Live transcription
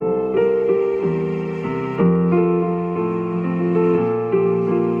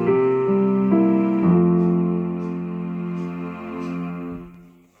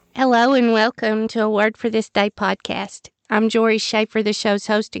and welcome to a Word for This Day podcast. I'm Jory Schaefer, the show's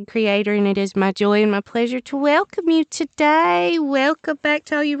host and creator, and it is my joy and my pleasure to welcome you today. Welcome back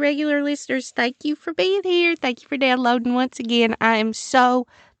to all you regular listeners. Thank you for being here. Thank you for downloading once again. I am so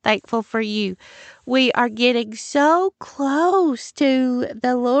thankful for you. We are getting so close to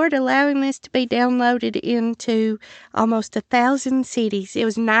the Lord allowing this to be downloaded into almost 1,000 cities. It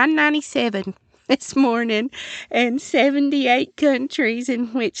was 997 this morning, and 78 countries in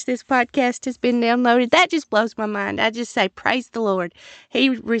which this podcast has been downloaded. That just blows my mind. I just say, praise the Lord. He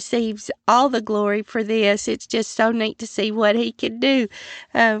receives all the glory for this. It's just so neat to see what he can do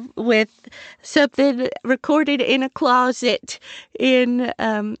with something recorded in a closet in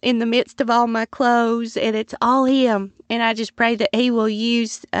the midst of all my clothes, and it's all him. And I just pray that he will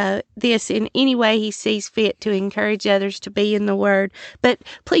use this in any way he sees fit to encourage others to be in the Word. But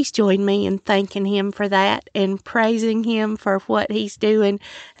please join me in thanking him for that and praising him for what he's doing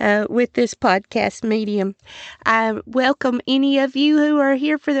with this podcast medium. I welcome any of you who are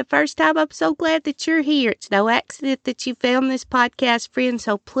here for the first time. I'm so glad that you're here. It's no accident that you found this podcast, friend.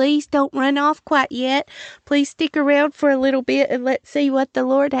 So please don't run off quite yet. Please stick around for a little bit and let's see what the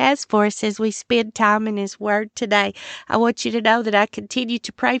Lord has for us as we spend time in his Word today. I want you to know that I continue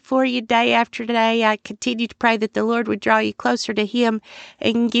to pray for you day after day. I continue to pray that the Lord would draw you closer to him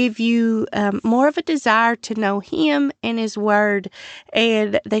and give you more of a desire to know him and his Word,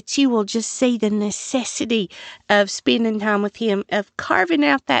 and that you will just see the necessity of spending time with him, of carving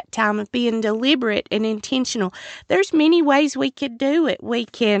out that time, of being deliberate and intentional. There's many ways we could do it. We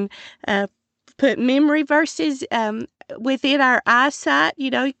can put memory verses within our eyesight. You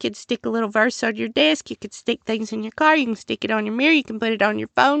know, you could stick a little verse on your desk. You could stick things in your car. You can stick it on your mirror. You can put it on your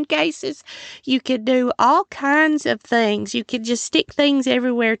phone cases. You could do all kinds of things. You could just stick things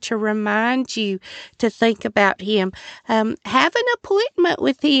everywhere to remind you to think about him. Have an appointment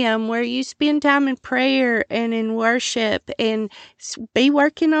with him where you spend time in prayer and in worship, and be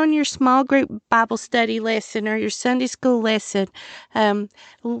working on your small group Bible study lesson or your Sunday school lesson.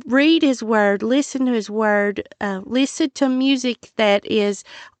 Read his Word. Listen to his Word. Listen to music that is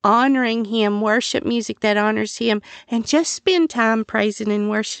honoring him, worship music that honors him, and just spend time praising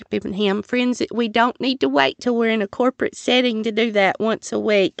and worshiping him. Friends, we don't need to wait till we're in a corporate setting to do that once a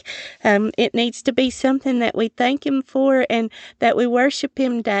week. It needs to be something that we thank him for and that we worship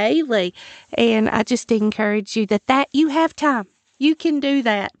him daily. And I just encourage you that you have time. You can do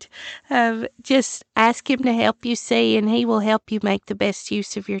that. Just ask him to help you see, and he will help you make the best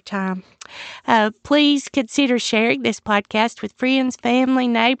use of your time. Please consider sharing this podcast with friends, family,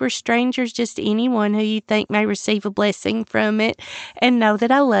 neighbors, strangers, just anyone who you think may receive a blessing from it. And know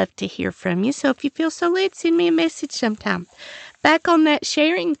that I love to hear from you. So if you feel so led, send me a message sometime. Back on that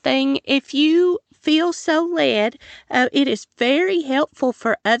sharing thing, if you feel so led, it is very helpful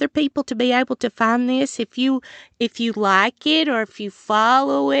for other people to be able to find this. If you like it, or if you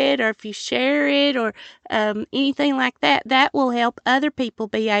follow it, or if you share it, or anything like that, that will help other people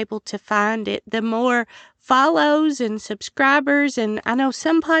be able to find it. The more follows and subscribers, and I know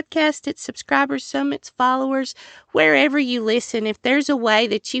some podcasts it's subscribers, some it's followers, wherever you listen, if there's a way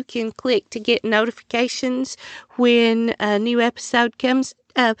that you can click to get notifications when a new episode comes,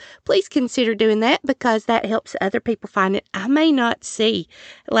 please consider doing that, because that helps other people find it. I may not see.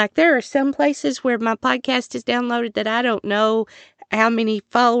 Like, there are some places where my podcast is downloaded that I don't know how many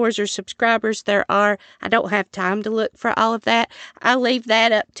followers or subscribers there are. I don't have time to look for all of that. I leave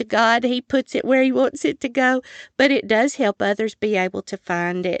that up to God. He puts it where he wants it to go, but it does help others be able to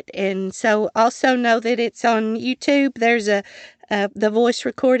find it. And so also know that it's on YouTube. There's the voice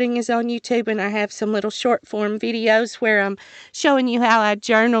recording is on YouTube, and I have some little short form videos where I'm showing you how I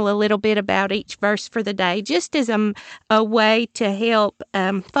journal a little bit about each verse for the day, just as a way to help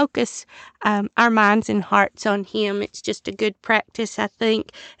focus our minds and hearts on him. It's just a good practice, I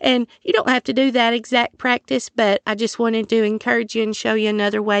think. And you don't have to do that exact practice, but I just wanted to encourage you and show you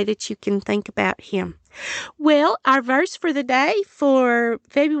another way that you can think about him. Well, our verse for the day for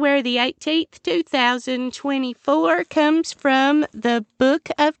February the 18th, 2024 comes from the book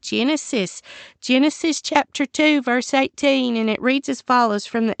of Genesis. Genesis chapter 2, verse 18, and it reads as follows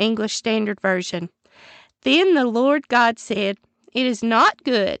from the English Standard Version. Then the Lord God said, "It is not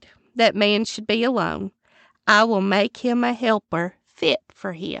good that man should be alone. I will make him a helper fit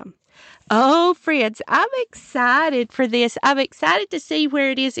for him." Oh, friends, I'm excited for this. I'm excited to see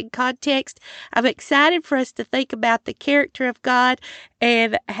where it is in context. I'm excited for us to think about the character of God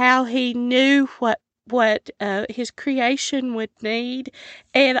and how he knew what his creation would need,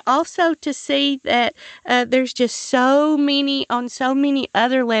 and also to see that there's just on so many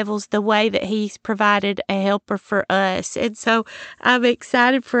other levels, the way that he's provided a helper for us. And so I'm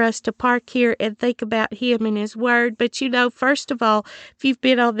excited for us to park here and think about him and his word. But first of all, if you've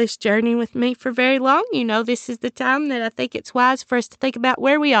been on this journey with me for very long, this is the time that I think it's wise for us to think about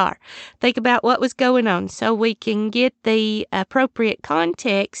where we are, think about what was going on, so we can get the appropriate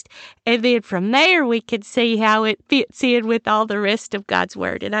context, and then from there we can see how it fits in with all the rest of God's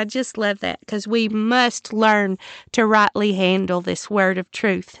word. And I just love that, because we must learn to rightly handle this word of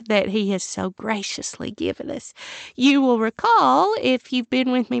truth that he has so graciously given us. You will recall, if you've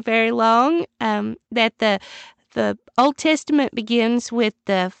been with me very long, that the Old Testament begins with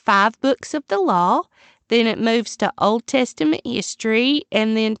the 5 books of the law. Then it moves to Old Testament history,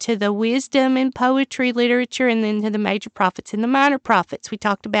 and then to the wisdom and poetry literature, and then to the major prophets and the minor prophets. We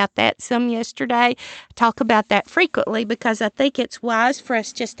talked about that some yesterday. I talk about that frequently because I think it's wise for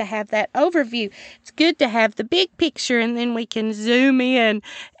us just to have that overview. It's good to have the big picture, and then we can zoom in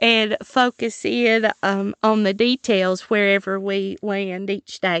and focus in on the details wherever we land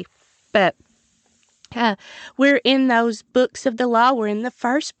each day. But we're in those books of the law. We're in the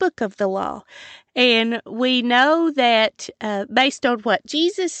first book of the law. And we know that based on what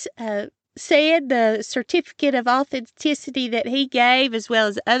Jesus said, the certificate of authenticity that he gave, as well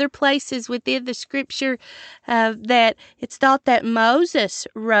as other places within the scripture, that it's thought that Moses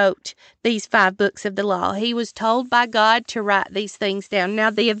wrote these 5 books of the law. He was told by God to write these things down. Now,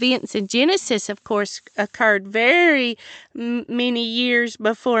 the events in Genesis, of course, occurred very many years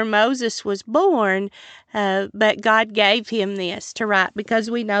before Moses was born, but God gave him this to write, because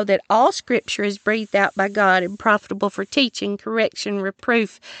we know that all scripture is breathed out by God and profitable for teaching, correction,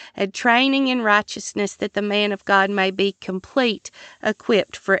 reproof, and training in righteousness, that the man of God may be complete,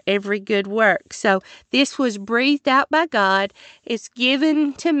 equipped for every good work. So this was breathed out by God. It's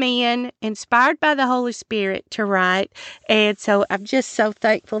given to men, inspired by the Holy Spirit to write. And so I'm just so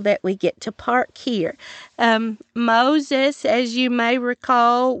thankful that we get to park here. Moses, as you may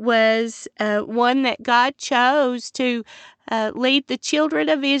recall, was one that God chose to lead the children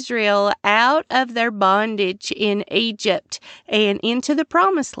of Israel out of their bondage in Egypt and into the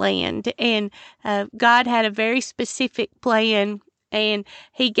Promised Land. And God had a very specific plan, and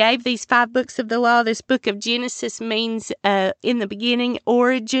he gave these 5 books of the law. This book of Genesis means in the beginning,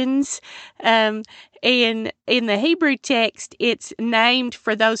 origins. And in the Hebrew text, it's named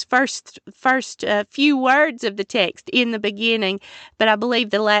for those first few words of the text, in the beginning. But I believe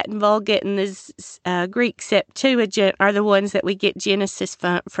the Latin Vulgate and the Greek Septuagint are the ones that we get Genesis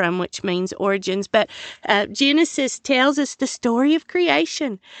from, which means origins. But Genesis tells us the story of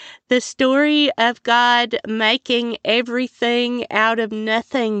creation, the story of God making everything out of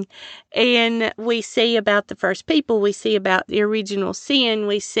nothing. And we see about the first people, we see about the original sin,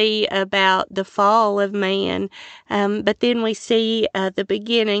 we see about the fall of man, but then we see the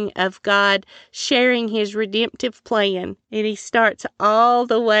beginning of God sharing his redemptive plan. And he starts all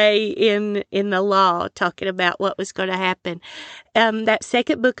the way in the law, talking about what was going to happen. That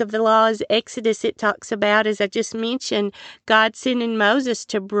second book of the law is Exodus. It talks about, as I just mentioned, God sending Moses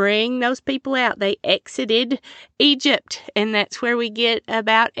to bring those people out. They exited Egypt, and that's where we get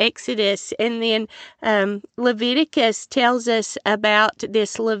about Exodus. And then Leviticus tells us about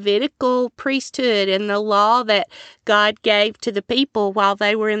this Levitical priesthood and the law that God gave to the people while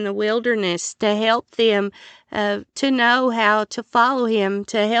they were in the wilderness to help them to know how to follow him,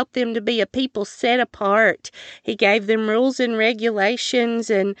 to help them to be a people set apart. He gave them rules and regulations,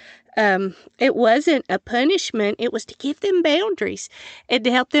 and it wasn't a punishment. It was to give them boundaries and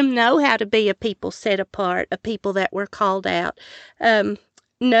to help them know how to be a people set apart, a people that were called out.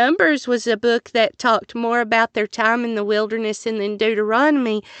 Numbers was a book that talked more about their time in the wilderness, and then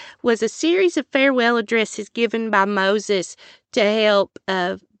Deuteronomy was a series of farewell addresses given by Moses to help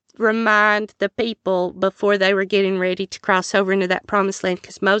remind the people before they were getting ready to cross over into that promised land,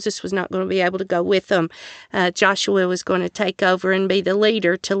 because Moses was not going to be able to go with them. Joshua was going to take over and be the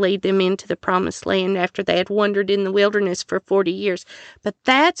leader to lead them into the promised land after they had wandered in the wilderness for 40 years. But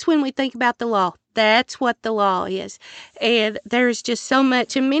that's when we think about the law. That's what the law is. And there's just so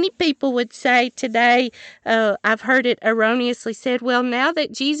much. And many people would say today, I've heard it erroneously said, well, now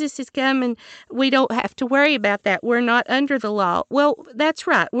that Jesus is coming, we don't have to worry about that. We're not under the law. Well, that's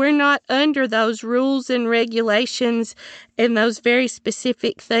right. We're not under those rules and regulations and those very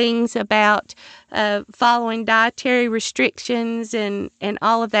specific things about following dietary restrictions and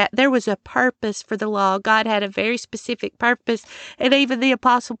all of that. There was a purpose for the law. God had a very specific purpose. And even the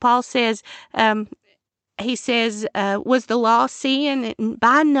Apostle Paul says, he says, was the law sin? And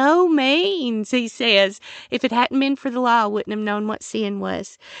by no means, he says. If it hadn't been for the law, I wouldn't have known what sin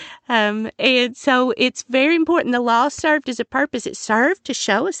was. And so it's very important. The law served as a purpose. It served to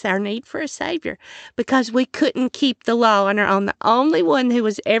show us our need for a Savior because we couldn't keep the law on our own. The only one who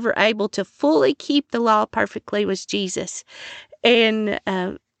was ever able to fully keep the law perfectly was Jesus. And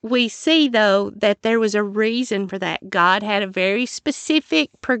we see, though, that there was a reason for that. God had a very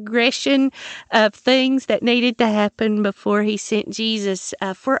specific progression of things that needed to happen before he sent Jesus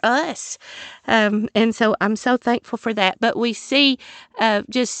for us. And so I'm so thankful for that. But we see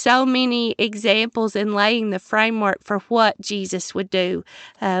just so many examples in laying the framework for what Jesus would do,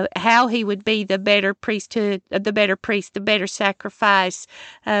 how he would be the better priesthood, the better priest, the better sacrifice,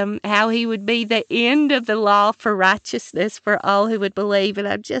 how he would be the end of the law for righteousness for all who would believe. And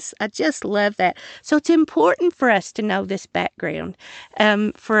I just love that. So it's important for us to know this background,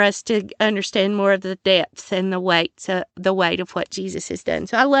 for us to understand more of the depths and the weight of what Jesus has done.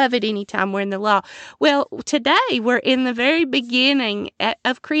 So I love it anytime we're in the law. Well, today we're in the very beginning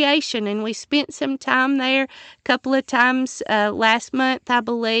of creation, and we spent some time there a couple of times last month, I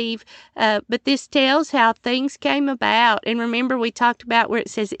believe. But this tells how things came about. And remember, we talked about where it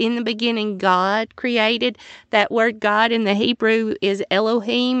says, in the beginning, God created. That word God in the Hebrew is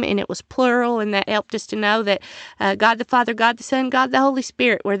Elohim, and it was plural, and that helped us to know that God the Father, God the Son, God the Holy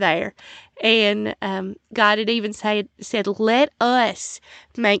Spirit were there. And God had even said, let us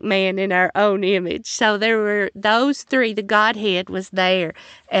make man in our own image. So there were those three. The Godhead was there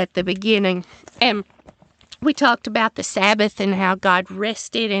at the beginning. And we talked about the Sabbath and how God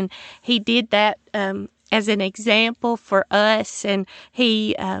rested, and he did that as an example for us. And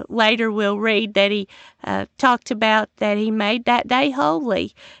he later will read that he talked about that he made that day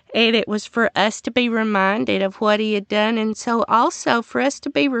holy, and it was for us to be reminded of what he had done, and so also for us to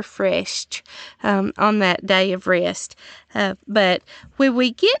be refreshed on that day of rest. But when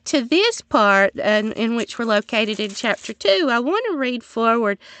we get to this part in which we're located in chapter 2, I want to read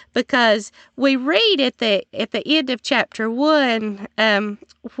forward, because we read at the end of chapter 1,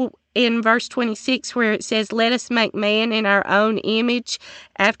 in verse 26, where it says, let us make man in our own image,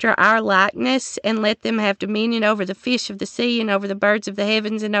 after our likeness, and let them have dominion over the fish of the sea, and over the birds of the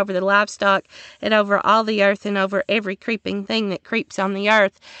heavens, and over the livestock, and over all the earth, and over every creeping thing that creeps on the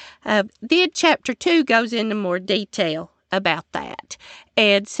earth. Then chapter 2 goes into more detail about that.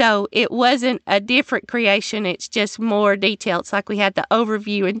 And so it wasn't a different creation, it's just more detail. It's like we had the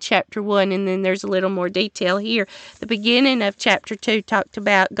overview in chapter 1, and then there's a little more detail here. The beginning of chapter 2 talked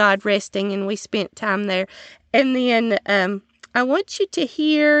about God resting, and we spent time there. And then I want you to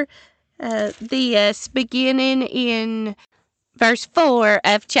hear this beginning in verse 4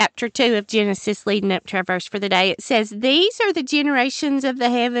 of chapter 2 of Genesis, leading up to our verse for the day. It says, these are the generations of the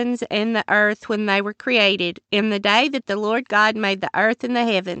heavens and the earth when they were created, in the day that the Lord God made the earth and the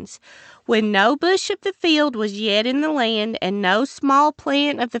heavens, when no bush of the field was yet in the land, and no small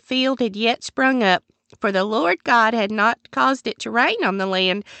plant of the field had yet sprung up. For the Lord God had not caused it to rain on the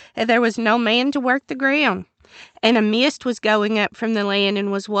land, and there was no man to work the ground. And a mist was going up from the land,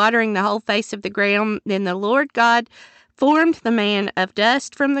 and was watering the whole face of the ground. Then the Lord God formed the man of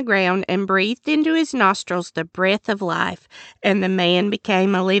dust from the ground, and breathed into his nostrils the breath of life, and the man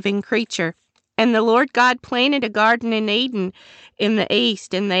became a living creature. And the Lord God planted a garden in Eden in the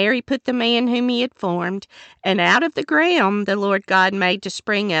east, and there he put the man whom he had formed. And out of the ground the Lord God made to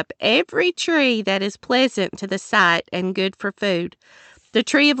spring up every tree that is pleasant to the sight and good for food. The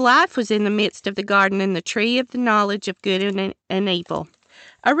tree of life was in the midst of the garden, and the tree of the knowledge of good and evil.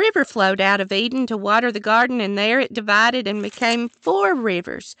 A river flowed out of Eden to water the garden, and there it divided and became 4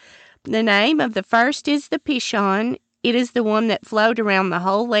 rivers. The name of the first is the Pishon. It is the one that flowed around the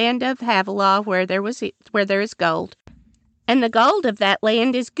whole land of Havilah, where there is gold. And the gold of that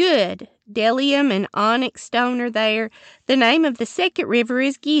land is good. Bdellium and onyx stone are there. The name of the second river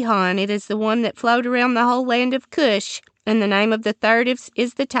is Gihon. It is the one that flowed around the whole land of Cush. And the name of the third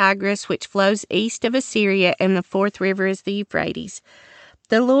is the Tigris, which flows east of Assyria. And the 4th river is the Euphrates.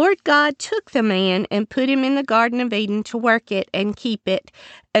 The Lord God took the man and put him in the Garden of Eden to work it and keep it.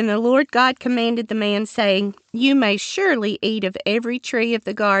 And the Lord God commanded the man, saying, you may surely eat of every tree of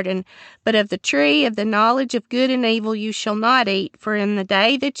the garden, but of the tree of the knowledge of good and evil you shall not eat, for in the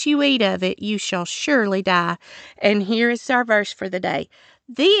day that you eat of it you shall surely die. And here is our verse for the day.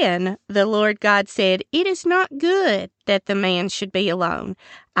 Then the Lord God said, it is not good that the man should be alone.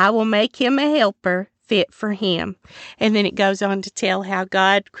 I will make him a helper fit for him. And then it goes on to tell how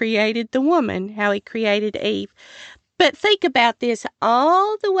God created the woman, how he created Eve. But think about this,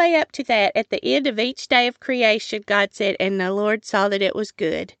 all the way up to that, at the end of each day of creation, God said, and the Lord saw that it was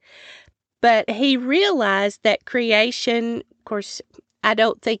good. But he realized that creation, of course, I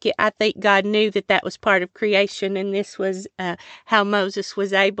think God knew that that was part of creation, and this was how Moses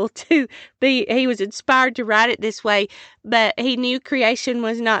was able to he was inspired to write it this way, but he knew creation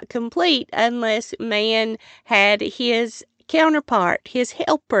was not complete unless man had his counterpart, his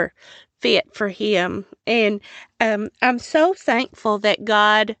helper, fit for him. And I'm so thankful that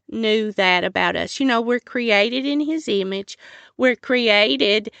God knew that about us. We're created in his image. We're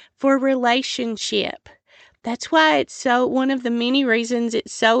created for relationship. That's why it's one of the many reasons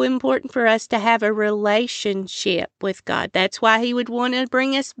it's so important for us to have a relationship with God. That's why he would want to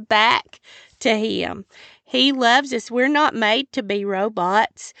bring us back to him. He loves us. We're not made to be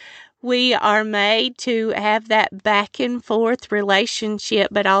robots. We are made to have that back and forth relationship,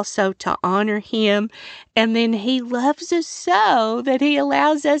 but also to honor him. And then he loves us so that he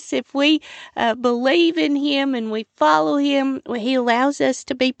allows us, if we believe in him and we follow him, he allows us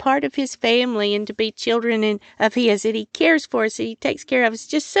to be part of his family and to be children of his, that he cares for us, that he takes care of us.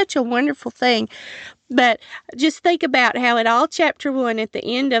 Just such a wonderful thing. But just think about how in all chapter 1, at the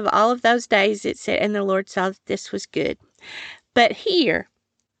end of all of those days, it said, and the Lord saw that this was good. But here,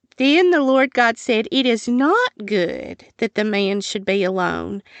 then the Lord God said, it is not good that the man should be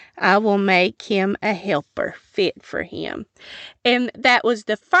alone. I will make him a helper fit for him. And that was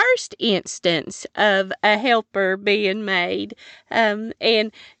the first instance of a helper being made. And,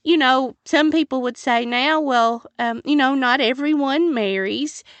 some people would say now, well, not everyone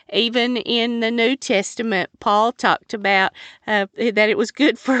marries. Even in the New Testament, Paul talked about that it was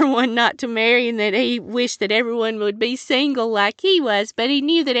good for one not to marry and that he wished that everyone would be single like he was, but he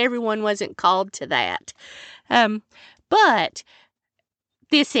knew that everyone wasn't called to that. But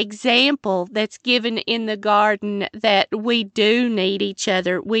this example that's given in the garden that we do need each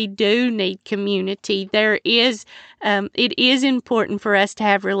other, we do need community. It is important for us to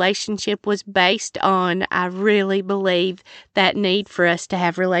have relationship was based on, I really believe, that need for us to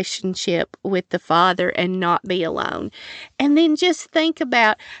have relationship with the Father and not be alone. And then just think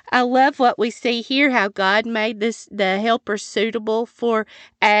about, I love what we see here, how God made the helper suitable for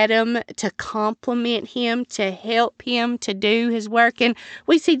Adam to complement him, to help him to do his work. And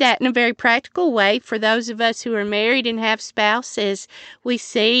we see that in a very practical way for those of us who are married and have spouses. We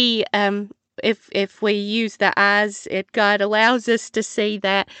see, if we use the eyes, God allows us to see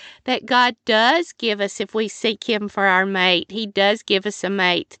that God does give us, if we seek him for our mate, he does give us a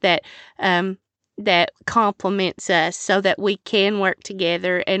mate that complements us so that we can work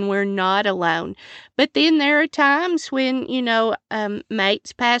together and we're not alone. But then there are times when,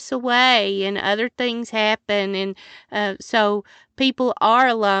 mates pass away and other things happen. And so people are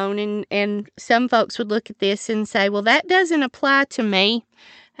alone. And some folks would look at this and say, well, that doesn't apply to me.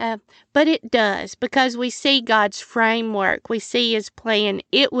 But it does, because we see God's framework. We see his plan.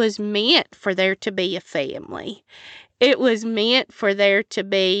 It was meant for there to be a family. It was meant for there to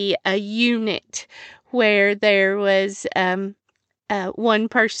be a unit where there was one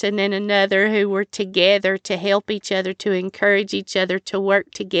person and another who were together to help each other, to encourage each other, to work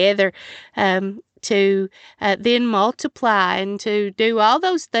together, to then multiply and to do all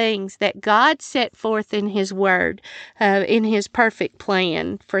those things that God set forth in his word, in his perfect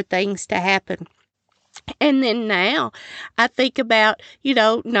plan for things to happen. And then now I think about,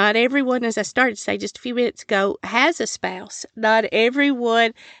 not everyone, as I started to say just a few minutes ago, has a spouse. Not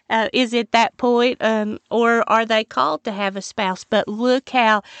everyone is at that point, or are they called to have a spouse. But look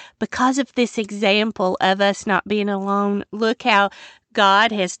how, because of this example of us not being alone, look how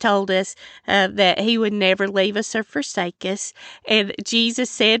God has told us that he would never leave us or forsake us. And Jesus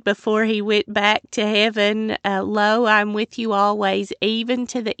said before he went back to heaven, lo, I'm with you always, even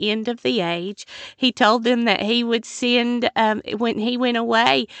to the end of the age. He told them that he would send, when he went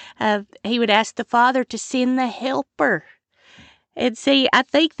away, he would ask the Father to send the helper. And see, I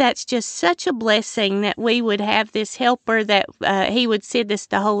think that's just such a blessing that we would have this helper, that he would send us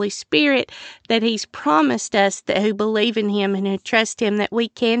the Holy Spirit, that he's promised us, that who believe in him and who trust him, that we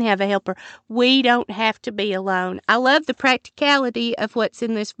can have a helper. We don't have to be alone. I love the practicality of what's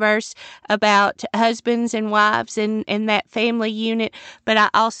in this verse about husbands and wives and that family unit, but I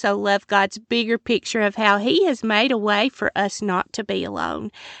also love God's bigger picture of how he has made a way for us not to be alone,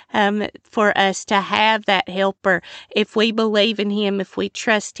 for us to have that helper. If we believe in him, if we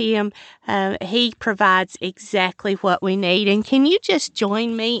trust him, he provides exactly what we need. And can you just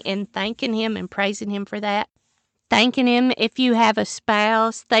join me in thanking him and praising him for that? Thanking him if you have a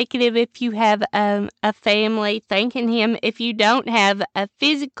spouse, thanking him if you have a family, thanking him if you don't have a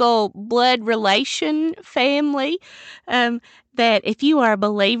physical blood relation family, that if you are a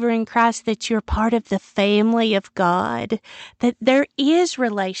believer in Christ, that you're part of the family of God, that there is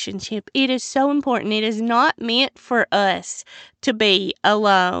relationship. It is so important. It is not meant for us to be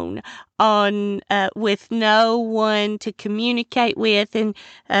alone on with no one to communicate with. And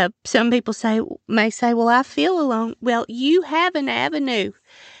some people may say, well, I feel alone. Well, you have an avenue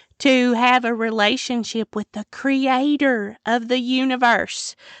to have a relationship with the creator of the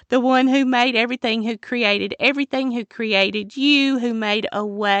universe, the one who made everything, who created you, who made a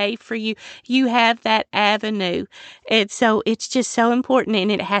way for you. You have that avenue. And so it's just so important,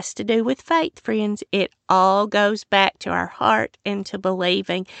 and it has to do with faith, friends. It all goes back to our heart and to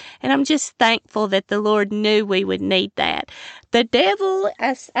believing. And I'm just thankful that the Lord knew we would need that. The devil,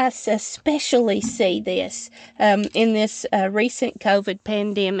 I especially see this in this recent COVID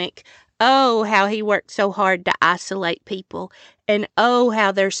pandemic. Oh, how he worked so hard to isolate people. And oh,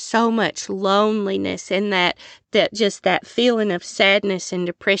 how there's so much loneliness and that just that feeling of sadness and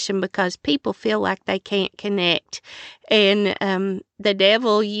depression because people feel like they can't connect. And the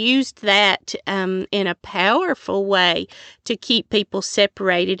devil used that in a powerful way to keep people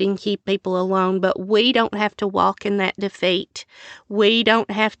separated and keep people alone. But we don't have to walk in that defeat. We don't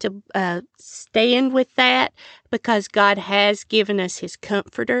have to stand with that because God has given us His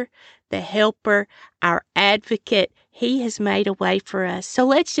comforter, the helper, our advocate. He has made a way for us. So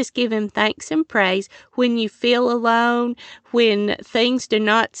let's just give Him thanks and praise when you feel alone, when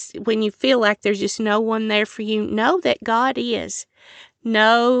when you feel like there's just no one there for you. Know that God is.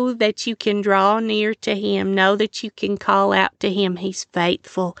 Know that you can draw near to Him. Know that you can call out to Him. He's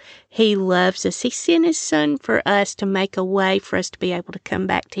faithful. He loves us. He sent His Son for us to make a way for us to be able to come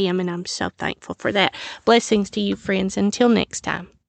back to Him, and I'm so thankful for that. Blessings to you, friends. Until next time.